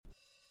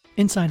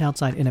Inside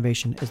Outside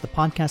Innovation is the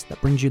podcast that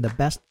brings you the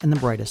best and the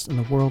brightest in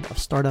the world of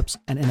startups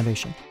and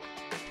innovation.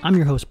 I'm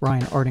your host,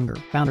 Brian Ardinger,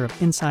 founder of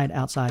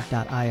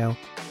InsideOutside.io,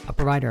 a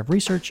provider of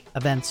research,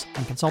 events,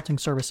 and consulting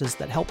services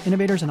that help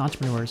innovators and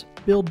entrepreneurs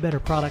build better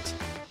products,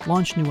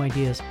 launch new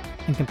ideas,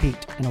 and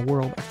compete in a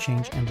world of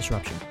change and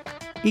disruption.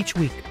 Each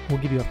week, we'll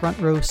give you a front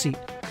row seat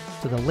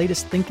to the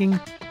latest thinking,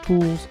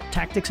 tools,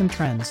 tactics, and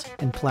trends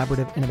in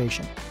collaborative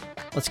innovation.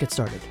 Let's get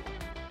started.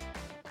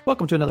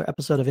 Welcome to another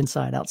episode of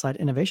Inside Outside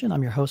Innovation.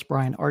 I'm your host,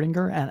 Brian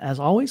Ardinger, and as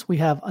always, we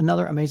have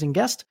another amazing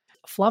guest,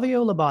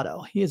 Flavio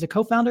Lobato. He is a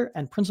co-founder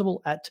and principal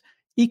at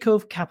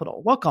Ecove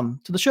Capital. Welcome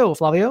to the show,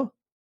 Flavio.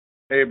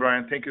 Hey,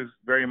 Brian. Thank you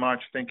very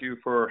much. Thank you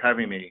for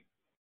having me.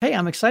 Hey,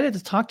 I'm excited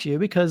to talk to you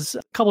because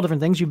a couple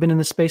different things. You've been in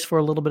this space for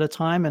a little bit of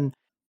time, and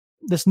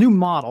this new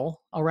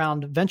model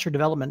around venture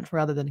development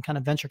rather than kind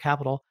of venture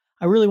capital,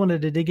 I really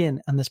wanted to dig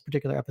in on this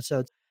particular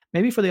episode.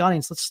 Maybe for the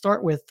audience, let's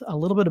start with a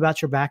little bit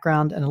about your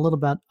background and a little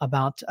bit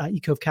about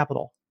Ecove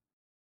Capital.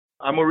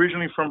 I'm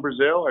originally from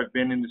Brazil. I've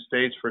been in the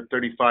States for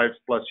 35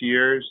 plus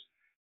years.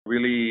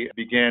 Really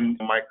began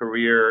my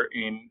career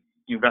in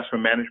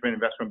investment management,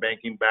 investment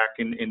banking back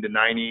in the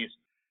 90s.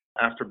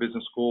 After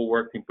business school,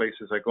 worked in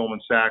places like Goldman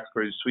Sachs,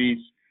 Credit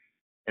Suisse,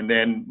 and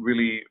then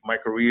really my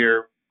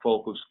career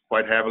focused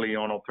quite heavily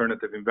on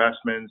alternative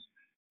investments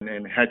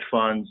and hedge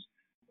funds.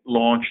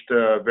 Launched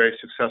a very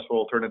successful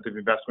alternative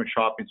investment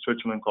shop in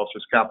Switzerland called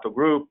Swiss Capital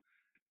Group.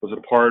 Was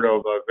a part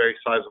of a very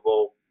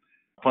sizable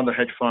fund of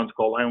hedge funds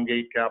called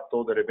Liongate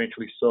Capital that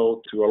eventually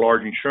sold to a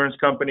large insurance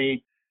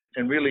company.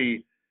 And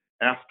really,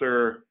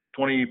 after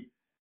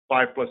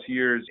 25 plus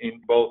years in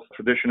both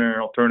traditional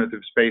and alternative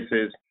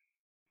spaces,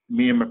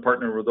 me and my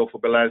partner Rodolfo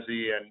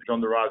Bellezzi and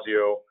John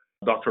D'Orazio,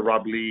 Dr.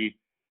 Rob Lee,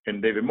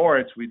 and David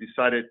Moritz, we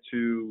decided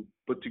to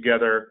put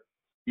together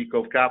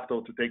Ecove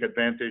Capital to take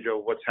advantage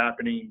of what's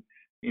happening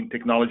in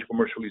technology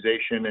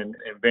commercialization and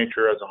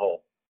venture as a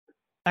whole.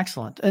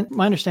 Excellent. And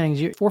my understanding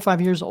is you're 4 or 5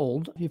 years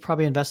old. You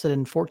probably invested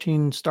in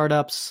 14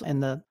 startups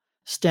in the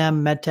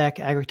STEM, MedTech,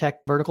 Agritech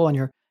vertical, and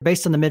you're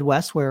based in the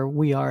Midwest where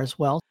we are as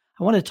well.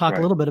 I wanted to talk a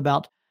little bit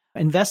about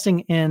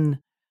investing in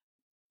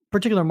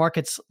particular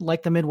markets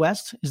like the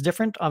Midwest is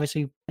different.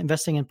 Obviously,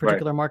 investing in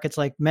particular markets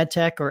like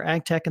MedTech or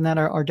AgTech and that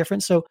are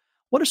different. So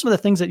what are some of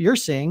the things that you're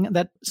seeing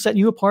that set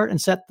you apart and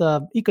set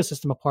the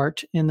ecosystem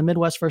apart in the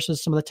Midwest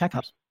versus some of the tech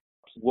hubs?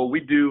 What we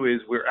do is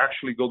we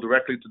actually go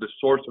directly to the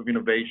source of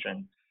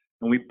innovation,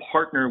 and we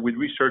partner with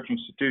research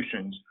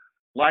institutions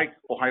like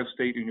Ohio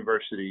State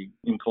University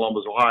in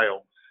Columbus,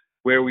 Ohio,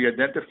 where we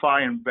identify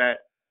and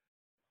vet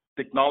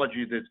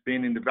technology that's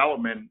been in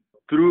development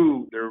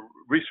through their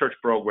research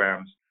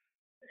programs.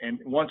 And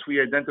once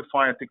we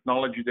identify a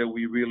technology that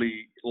we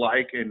really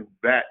like and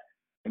vet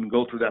and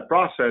go through that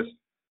process,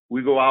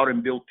 we go out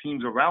and build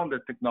teams around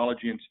that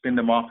technology and spin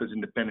them off as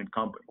independent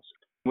companies.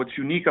 What's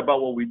unique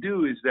about what we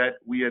do is that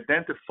we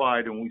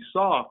identified and we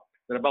saw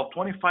that about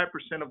 25%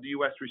 of the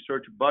U.S.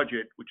 research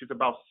budget, which is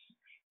about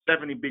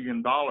 $70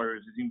 billion,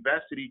 is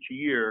invested each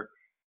year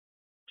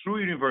through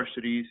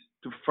universities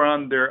to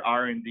fund their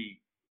R&D.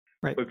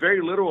 Right. But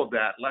very little of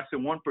that, less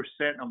than 1%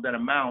 of that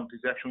amount, is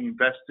actually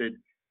invested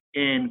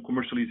in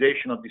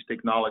commercialization of these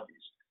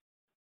technologies.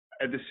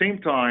 At the same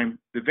time,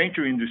 the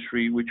venture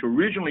industry, which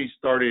originally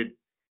started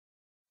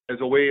as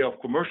a way of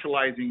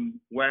commercializing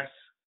West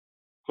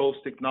Coast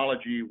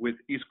technology with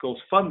East Coast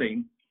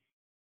funding,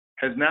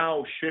 has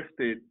now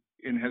shifted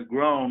and has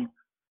grown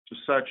to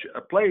such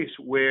a place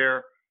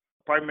where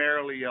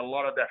primarily a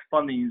lot of that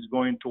funding is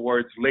going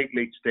towards late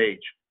stage.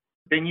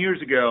 10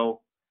 years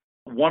ago,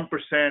 1%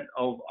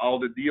 of all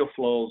the deal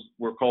flows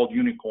were called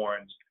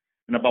unicorns,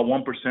 and about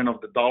 1%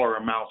 of the dollar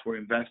amounts were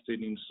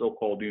invested in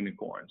so-called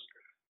unicorns.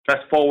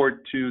 Fast forward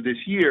to this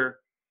year,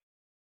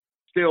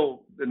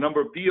 still the number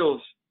of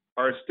deals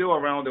are still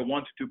around the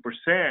 1 to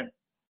 2%,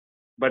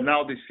 but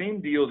now the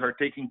same deals are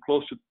taking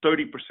close to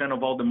 30%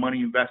 of all the money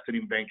invested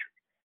in venture,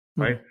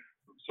 right?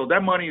 Mm-hmm. So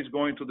that money is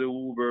going to the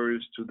Ubers,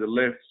 to the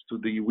Lyfts, to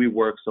the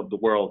WeWorks of the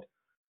world.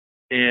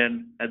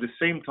 And at the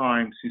same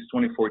time, since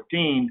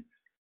 2014,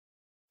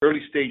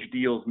 early stage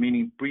deals,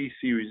 meaning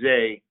pre-Series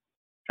A,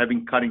 have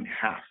been cut in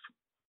half,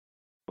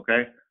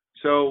 okay?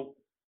 So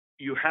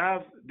you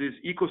have this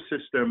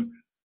ecosystem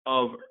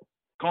of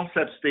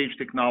concept stage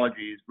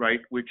technologies,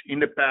 right, which in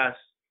the past,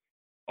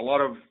 a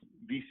lot of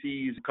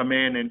VCs come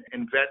in and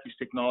vet these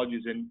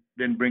technologies and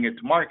then bring it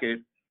to market.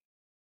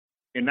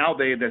 And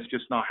nowadays, that's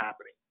just not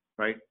happening,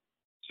 right?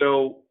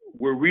 So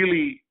we're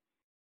really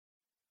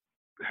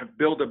have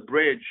built a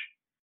bridge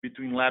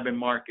between lab and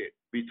market,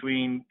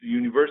 between the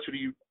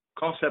university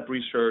concept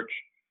research,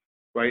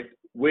 right,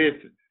 with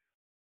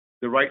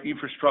the right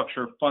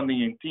infrastructure,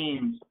 funding, and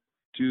teams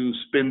to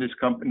spin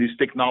these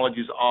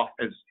technologies off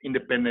as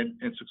independent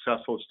and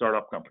successful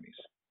startup companies.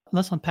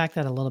 Let's unpack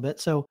that a little bit.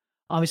 So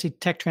obviously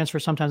tech transfer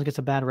sometimes gets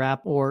a bad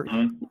rap, or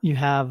you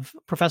have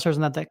professors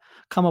and that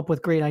come up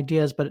with great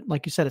ideas, but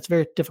like you said, it's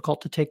very difficult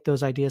to take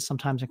those ideas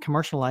sometimes and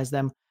commercialize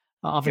them.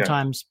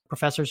 Oftentimes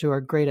professors who are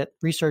great at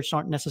research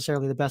aren't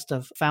necessarily the best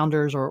of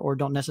founders or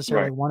don't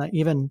necessarily want to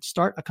even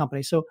start a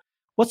company. So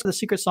What's the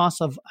secret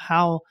sauce of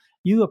how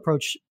you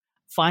approach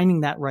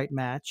finding that right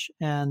match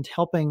and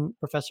helping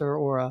professor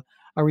or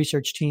a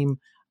research team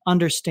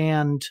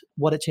understand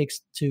what it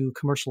takes to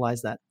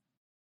commercialize that?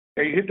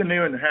 Yeah, you hit the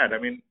nail on the head. I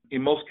mean,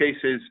 in most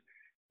cases,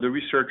 the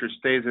researcher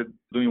stays at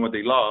doing what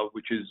they love,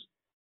 which is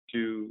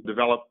to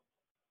develop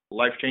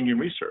life-changing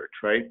research,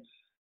 right?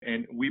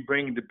 And we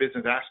bring the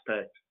business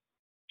aspect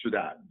to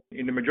that.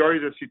 In the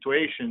majority of the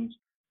situations,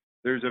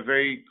 there's a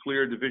very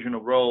clear division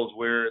of roles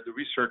where the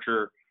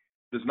researcher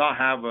does not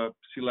have a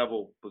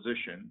C-level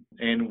position.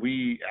 And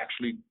we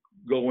actually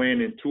go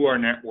in and through our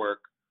network,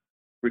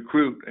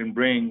 recruit and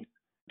bring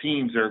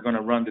teams that are going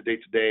to run the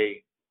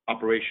day-to-day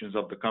operations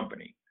of the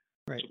company,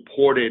 right,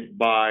 supported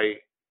by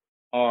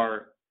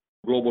our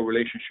global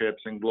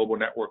relationships and global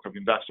network of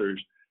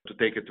investors to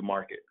take it to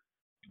market.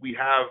 We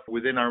have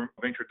within our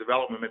venture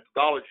development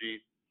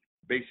methodology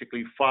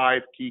basically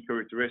 5 key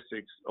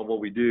characteristics of what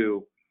we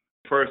do.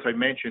 First, I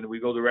mentioned we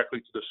go directly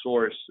to the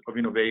source of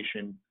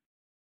innovation.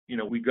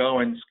 We go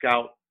and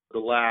scout the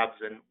labs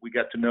and we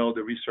get to know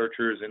the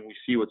researchers and we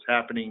see what's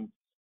happening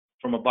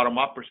from a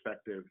bottom-up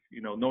perspective.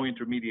 No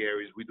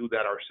intermediaries. We do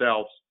that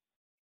ourselves.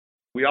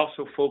 We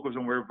also focus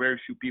on where very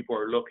few people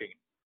are looking.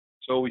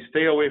 So we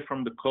stay away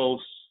from the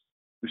coast.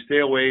 We stay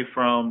away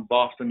from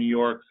Boston, New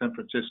York, San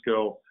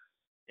Francisco,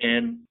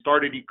 and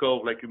started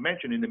eCove, like you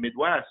mentioned, in the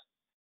Midwest.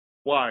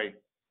 Why?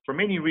 For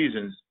many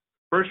reasons.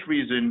 First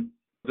reason,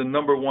 the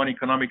number one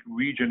economic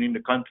region in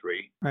the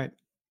country. Right.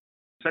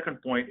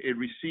 Second point, it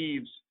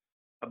receives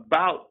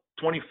about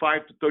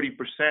 25 to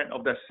 30%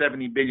 of that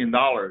 $70 billion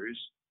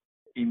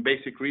in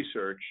basic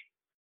research,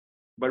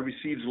 but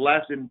receives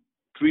less than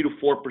 3 to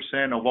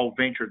 4% of all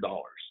venture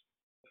dollars.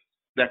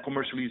 That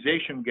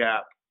commercialization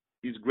gap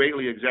is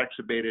greatly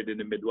exacerbated in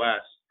the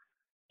Midwest,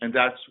 and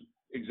that's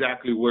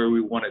exactly where we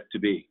want it to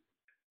be.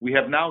 We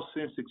have now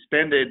since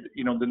expanded,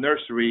 the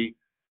nursery,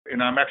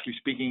 and I'm actually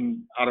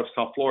speaking out of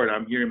South Florida.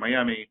 I'm here in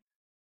Miami,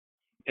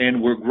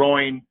 and we're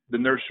growing the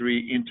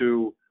nursery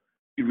into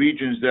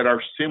regions that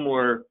are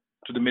similar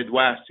to the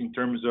Midwest in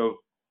terms of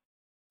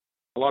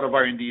a lot of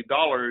R&D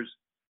dollars,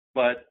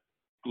 but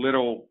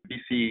little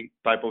VC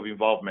type of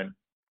involvement.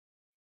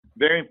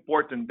 Very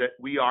important that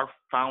we are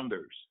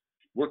founders.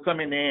 We're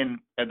coming in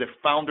at the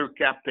founder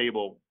cap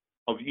table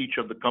of each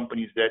of the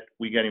companies that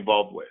we get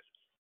involved with.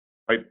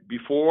 Right?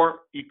 Before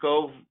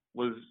eCove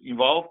was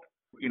involved,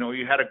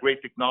 you had a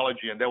great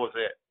technology and that was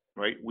it,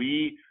 right?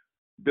 We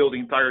build the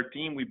entire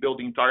team, we build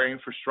the entire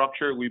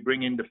infrastructure, we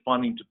bring in the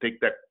funding to take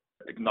that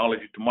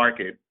technology to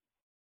market.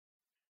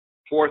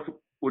 Fourth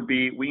would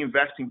be we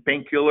invest in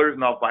painkillers,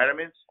 not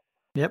vitamins.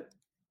 Yep.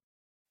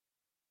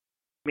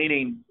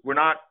 Meaning we're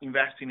not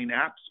investing in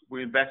apps,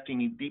 we're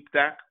investing in deep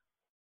tech,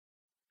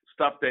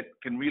 stuff that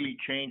can really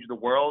change the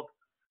world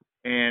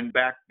and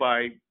backed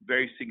by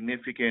very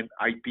significant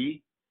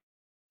IP.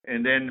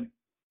 And then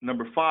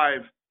number 5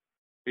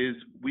 is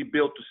we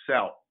build to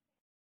sell.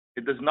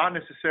 It does not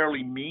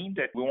necessarily mean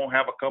that we won't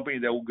have a company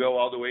that will go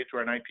all the way to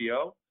an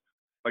IPO,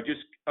 but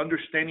just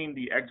understanding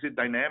the exit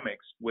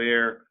dynamics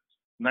where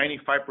 95%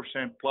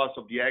 plus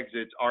of the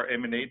exits are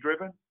M&A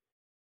driven.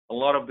 A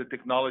lot of the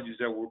technologies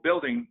that we're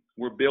building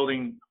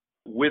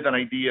with an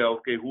idea of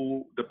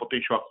who the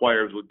potential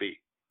acquirers would be.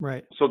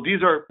 Right. So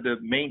these are the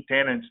main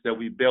tenets that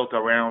we built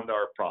around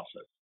our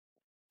process.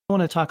 I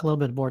want to talk a little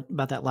bit more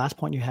about that last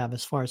point you have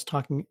as far as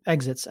talking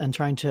exits and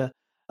trying to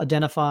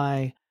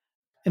identify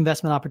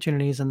investment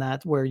opportunities and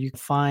that where you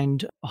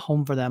find a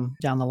home for them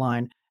down the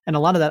line. And a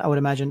lot of that, I would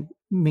imagine,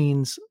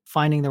 means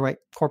finding the right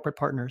corporate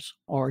partners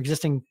or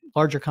existing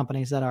larger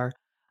companies that are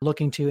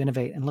looking to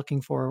innovate and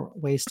looking for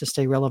ways to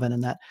stay relevant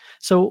in that.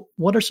 So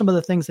what are some of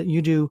the things that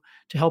you do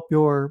to help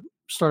your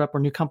startup or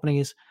new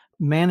companies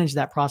manage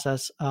that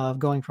process of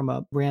going from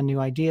a brand new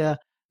idea,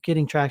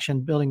 getting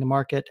traction, building the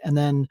market, and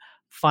then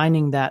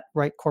finding that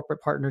right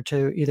corporate partner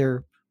to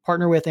either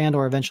partner with and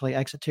or eventually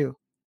exit to?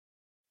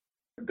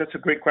 That's a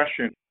great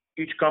question.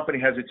 Each company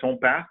has its own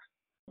path,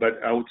 but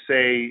I would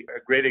say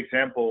a great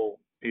example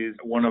is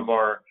one of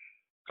our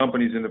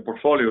companies in the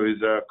portfolio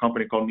is a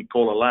company called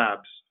Nikola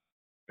Labs.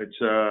 It's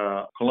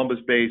a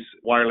Columbus-based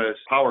wireless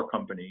power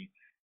company.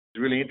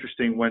 It's really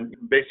interesting when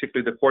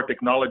basically the core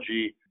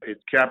technology, it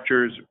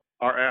captures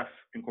RF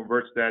and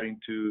converts that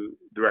into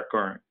direct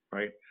current,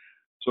 right?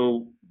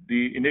 So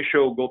the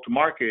initial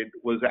go-to-market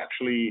was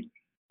actually,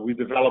 we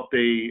developed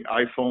a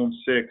iPhone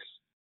 6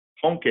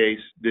 phone case,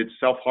 did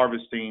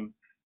self-harvesting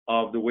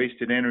of the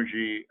wasted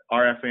energy,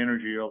 RF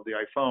energy of the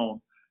iPhone,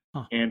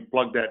 and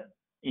plugged that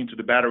into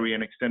the battery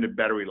and extended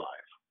battery life,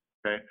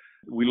 okay?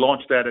 We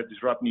launched that at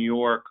Disrupt New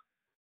York.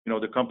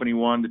 The company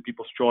won the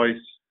People's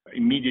Choice,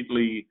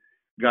 immediately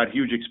got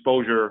huge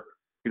exposure,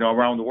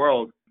 around the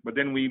world. But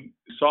then we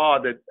saw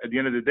that at the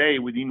end of the day,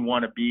 we didn't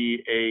want to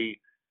be a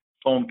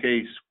phone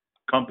case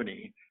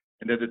company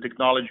and that the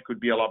technology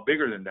could be a lot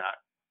bigger than that.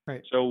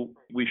 Right. So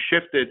we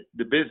shifted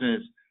the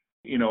business,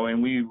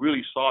 and we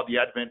really saw the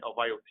advent of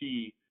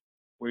IoT,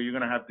 where you're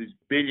going to have these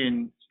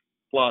billion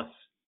plus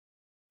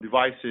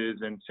devices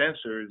and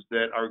sensors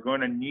that are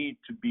going to need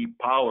to be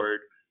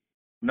powered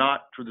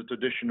not through the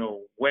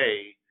traditional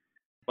way,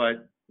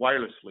 but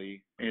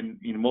wirelessly. And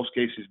in most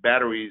cases,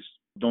 batteries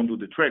don't do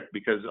the trick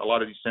because a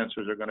lot of these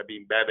sensors are going to be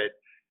embedded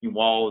in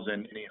walls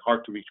and in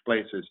hard to reach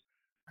places.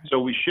 So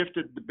we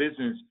shifted the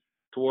business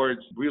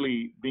towards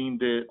really being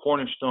the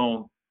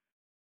cornerstone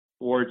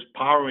towards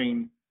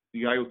powering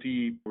the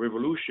IoT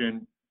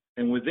revolution.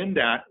 And within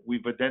that,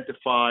 we've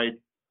identified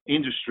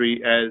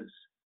industry as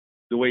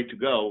the way to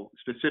go,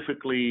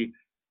 specifically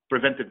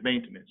preventive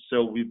maintenance.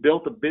 So we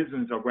built a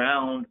business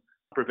around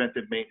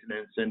preventive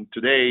maintenance. And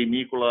today,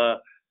 Nikola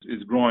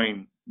is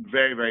growing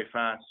very, very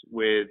fast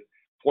with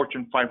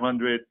Fortune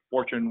 500,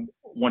 Fortune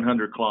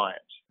 100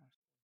 clients.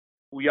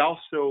 We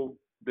also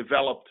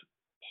developed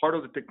part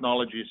of the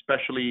technology,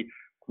 especially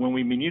when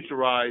we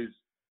miniaturize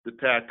the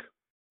tech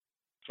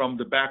from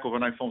the back of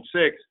an iPhone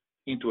 6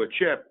 into a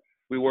chip.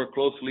 We work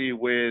closely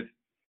with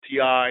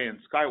TI and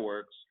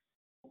Skyworks.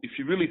 If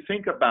you really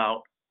think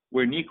about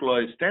where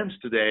Nikola stands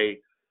today,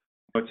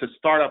 it's a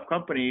startup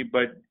company,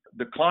 but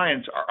the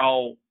clients are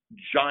all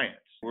giants.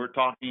 We're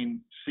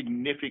talking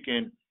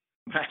significant,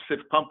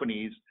 massive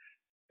companies.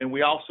 And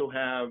we also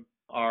have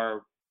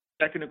our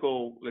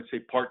technical, let's say,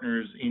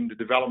 partners in the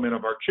development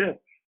of our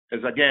chip as,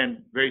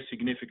 again, very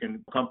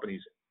significant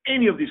companies.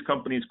 Any of these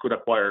companies could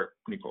acquire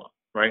Nikola,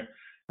 right?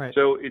 Right.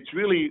 So it's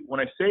really, when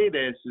I say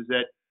this, is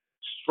that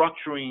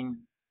structuring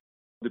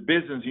the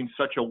business in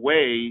such a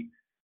way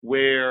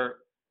where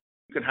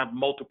you can have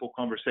multiple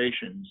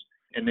conversations.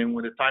 And then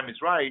when the time is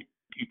right,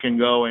 you can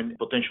go and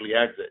potentially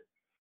exit.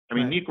 I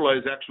mean, Right. Nikola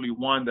is actually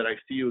one that I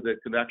feel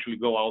that could actually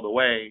go all the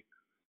way.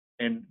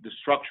 And the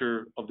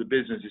structure of the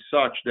business is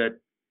such that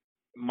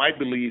my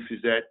belief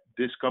is that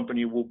this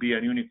company will be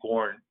a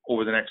unicorn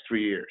over the next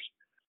 3 years.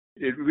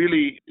 It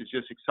really is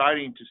just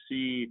exciting to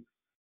see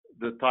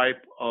the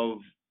type of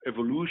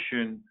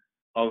evolution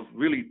of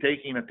really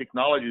taking a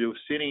technology that was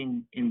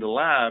sitting in the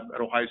lab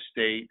at Ohio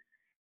State,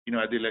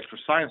 at the electro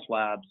science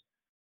labs,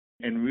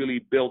 and really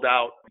build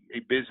out a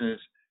business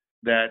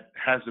that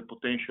has the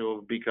potential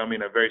of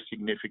becoming a very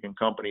significant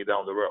company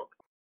down the road.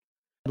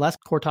 The last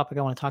core topic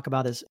I want to talk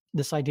about is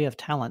this idea of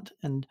talent.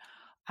 And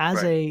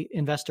as Right. a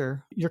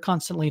investor, you're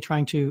constantly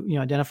trying to,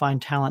 identify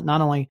talent,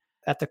 not only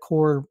at the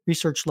core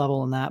research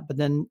level and that, but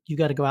then you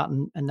got to go out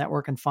and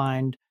network and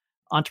find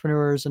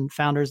entrepreneurs and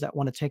founders that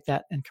want to take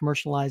that and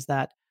commercialize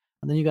that.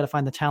 And then you got to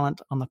find the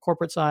talent on the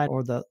corporate side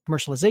or the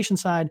commercialization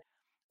side.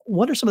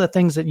 What are some of the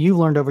things that you've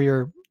learned over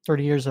your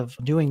 30 years of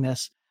doing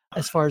this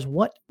as far as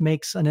what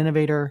makes an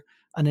innovator,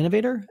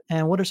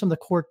 and what are some of the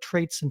core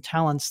traits and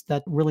talents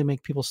that really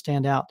make people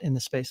stand out in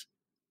this space?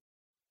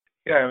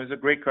 Yeah, it was a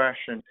great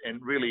question.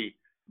 And really,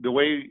 the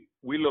way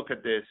we look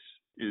at this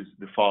is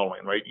the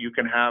following, right? You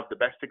can have the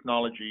best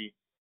technology,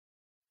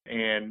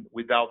 and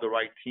without the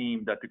right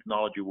team, that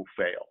technology will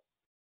fail.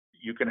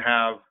 You can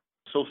have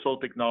so-so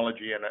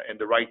technology and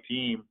the right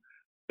team,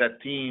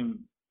 that team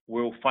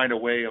will find a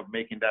way of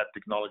making that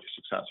technology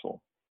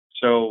successful.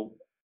 So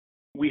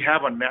we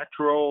have a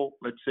natural,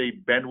 let's say,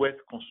 bandwidth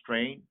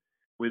constraint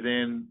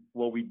within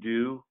what we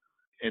do,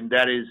 and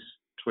that is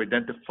to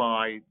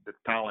identify the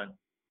talent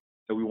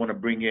that we want to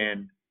bring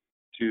in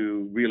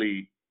to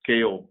really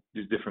scale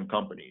these different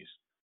companies.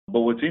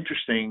 But what's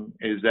interesting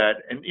is that,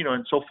 and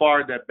so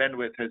far that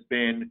bandwidth has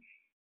been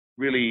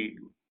really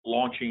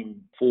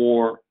launching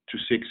 4 to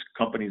 6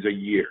 companies a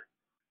year,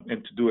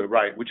 and to do it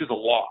right, which is a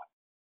lot.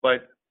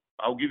 But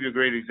I'll give you a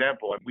great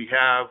example. We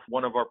have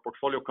one of our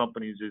portfolio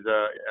companies is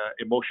a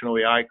emotional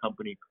AI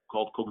company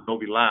called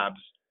Cognovi Labs.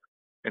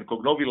 And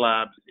Cognovi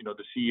Labs,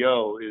 the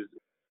CEO is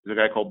a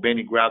guy called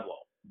Benny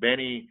Gradwell.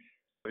 Benny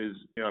is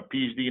a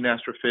PhD in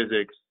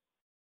astrophysics,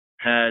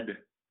 had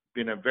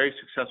been a very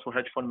successful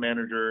hedge fund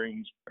manager in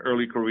his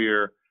early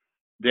career,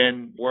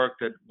 then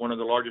worked at one of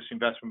the largest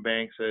investment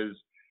banks as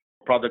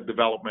product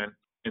development,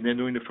 and then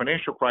during the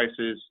financial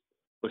crisis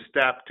was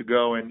tapped to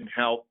go and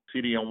help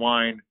Citi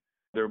unwind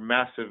their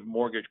massive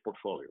mortgage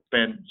portfolio.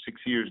 Spent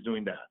 6 years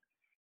doing that.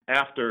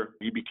 After,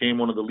 he became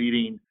one of the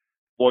leading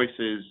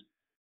voices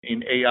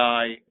in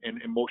AI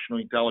and emotional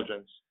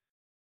intelligence.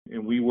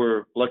 And we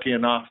were lucky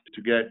enough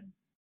to get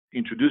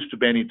introduced to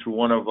Benny through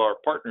one of our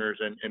partners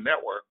and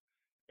network.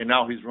 And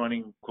now he's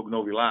running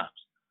Cognovi Labs.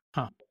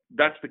 Huh.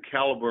 That's the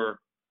caliber.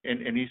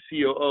 And his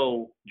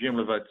COO, Jim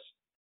Levitz,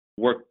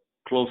 worked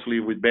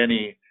closely with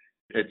Benny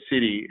at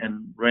Citi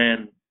and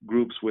ran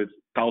groups with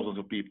thousands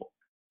of people.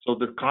 So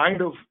the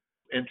kind of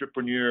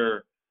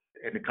entrepreneur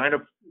and the kind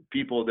of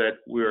people that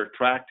we're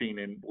attracting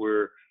and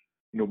we're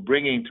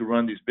bringing to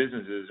run these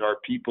businesses are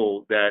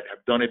people that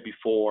have done it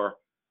before,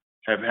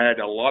 have had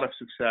a lot of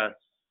success,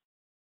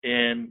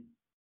 and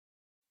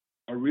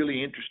are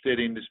really interested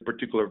in this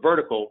particular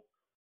vertical,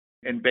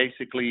 and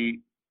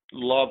basically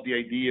love the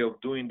idea of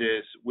doing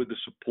this with the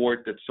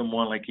support that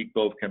someone like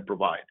Iqbal can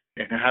provide,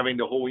 and having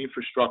the whole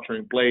infrastructure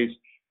in place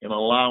and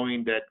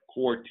allowing that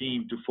core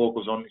team to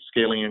focus on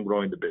scaling and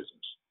growing the business.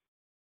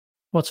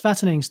 Well, it's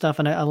fascinating stuff.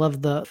 And I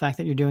love the fact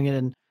that you're doing it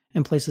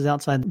in places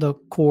outside the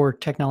core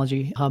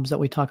technology hubs that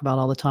we talk about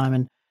all the time.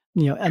 And,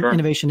 Sure.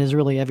 innovation is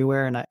really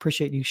everywhere. And I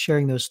appreciate you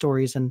sharing those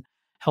stories and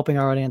helping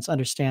our audience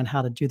understand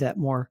how to do that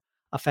more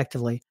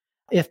effectively.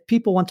 If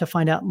people want to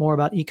find out more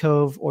about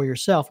eCove or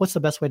yourself, what's the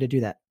best way to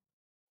do that?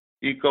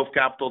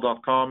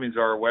 ecovecapital.com is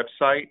our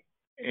website,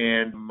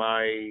 and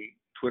my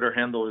Twitter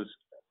handle is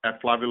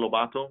 @Flavio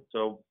Lobato.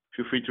 So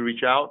feel free to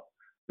reach out.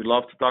 We'd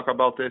love to talk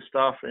about this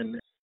stuff, and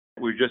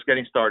we're just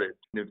getting started.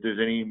 If there's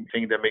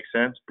anything that makes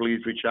sense,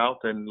 please reach out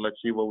and let's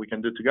see what we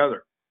can do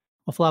together.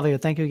 Well, Flavio,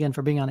 thank you again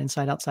for being on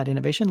Inside Outside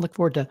Innovation. Look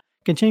forward to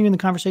continuing the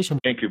conversation.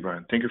 Thank you,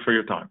 Brian. Thank you for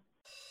your time.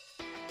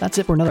 That's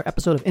it for another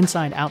episode of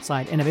Inside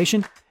Outside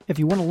Innovation. If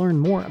you want to learn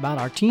more about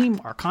our team,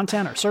 our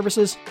content, our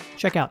services,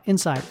 check out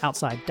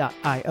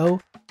insideoutside.io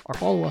or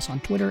follow us on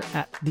Twitter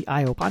 @the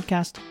IO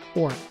Podcast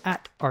or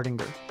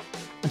 @Ardinger.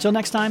 Until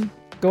next time,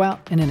 go out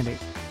and innovate.